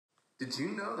Did you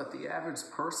know that the average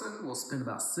person will spend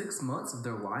about 6 months of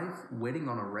their life waiting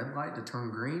on a red light to turn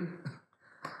green?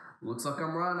 Looks like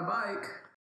I'm riding a bike.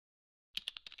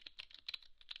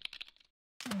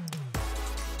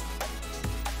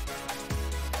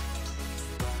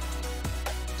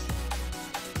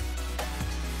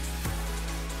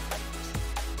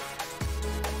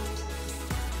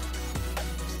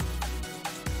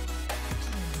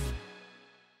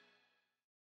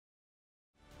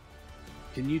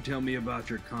 Can you tell me about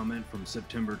your comment from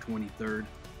September 23rd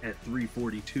at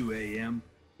 3:42 a.m.?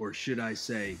 Or should I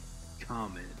say,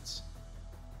 comments?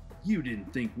 You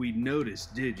didn't think we'd notice,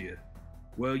 did you?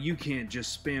 Well, you can't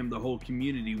just spam the whole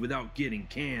community without getting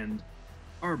canned.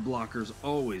 Our blockers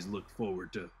always look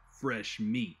forward to fresh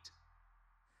meat.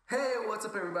 Hey, what's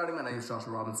up everybody? My name is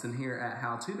Joshua Robinson here at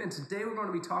HowTube, and today we're going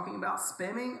to be talking about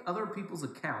spamming other people's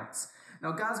accounts.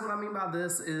 Now guys, what I mean by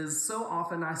this is so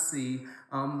often I see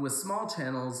with small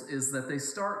channels is that they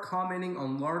start commenting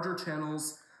on larger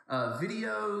channels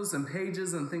videos and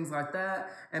pages and things like that,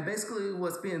 and basically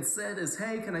what's being said is,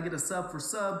 hey, can I get a sub for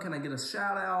sub? Can I get a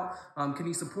shout out? Can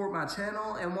you support my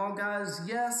channel? And while guys,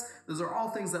 yes, those are all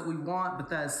things that we want, but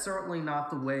that is certainly not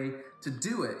the way to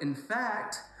do it. In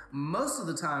fact, most of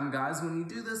the time, guys, when you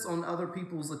do this on other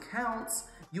people's accounts,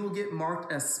 you will get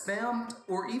marked as spammed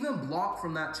or even blocked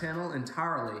from that channel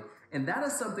entirely. And that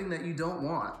is something that you don't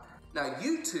want. Now,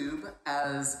 YouTube,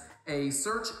 as a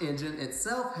search engine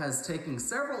itself, has taken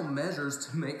several measures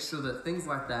to make sure that things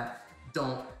like that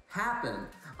don't happen.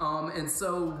 And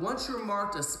so once you're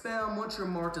marked as spam, once you're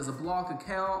marked as a block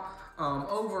account,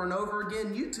 over and over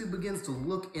again, YouTube begins to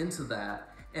look into that.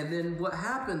 And then what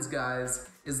happens, guys,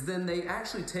 is then they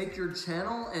actually take your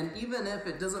channel, and even if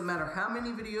it doesn't matter how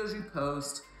many videos you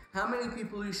post, how many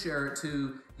people you share it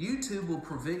to, YouTube will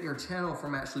prevent your channel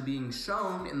from actually being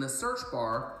shown in the search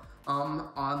bar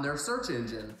on their search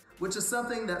engine, which is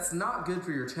something that's not good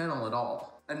for your channel at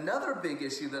all. Another big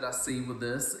issue that I see with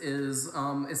this is,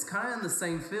 it's kind of in the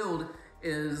same field,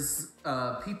 is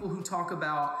people who talk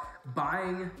about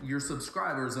buying your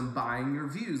subscribers and buying your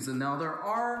views. And now there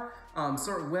are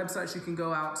certain websites you can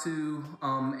go out to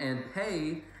and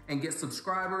pay and get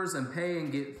subscribers and pay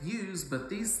and get views, but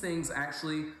these things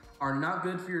actually are not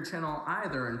good for your channel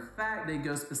either. In fact, they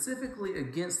go specifically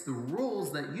against the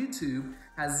rules that YouTube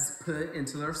has put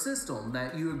into their system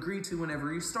that you agree to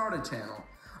whenever you start a channel.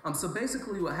 So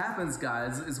basically what happens,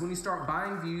 guys, is when you start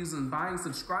buying views and buying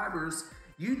subscribers,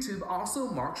 YouTube also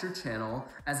marks your channel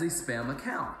as a spam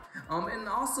account. And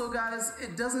also, guys,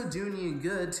 it doesn't do any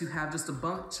good to have just a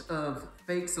bunch of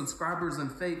fake subscribers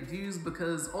and fake views,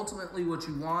 because ultimately what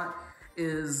you want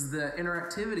is the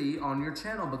interactivity on your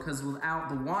channel, because without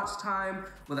the watch time,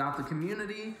 without the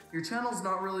community, your channel's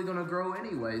not really gonna grow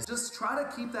anyways. Just try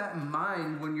to keep that in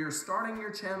mind when you're starting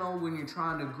your channel, when you're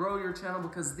trying to grow your channel,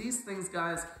 because these things,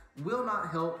 guys, will not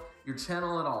help your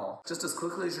channel at all. Just as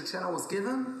quickly as your channel was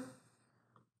given,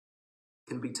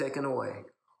 can be taken away.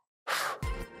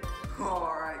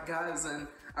 Alright guys, and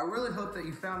I really hope that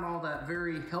you found all that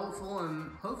very helpful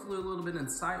and hopefully a little bit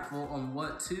insightful on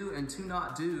what to and to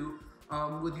not do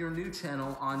with your new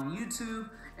channel on YouTube.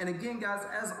 And again guys,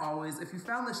 as always, if you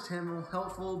found this channel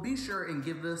helpful, be sure and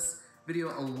give this video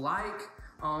a like.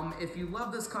 If you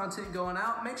love this content going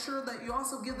out, make sure that you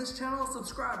also give this channel a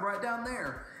subscribe right down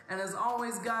there. And as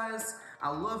always guys, I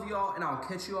love y'all, and I'll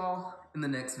catch you all in the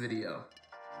next video.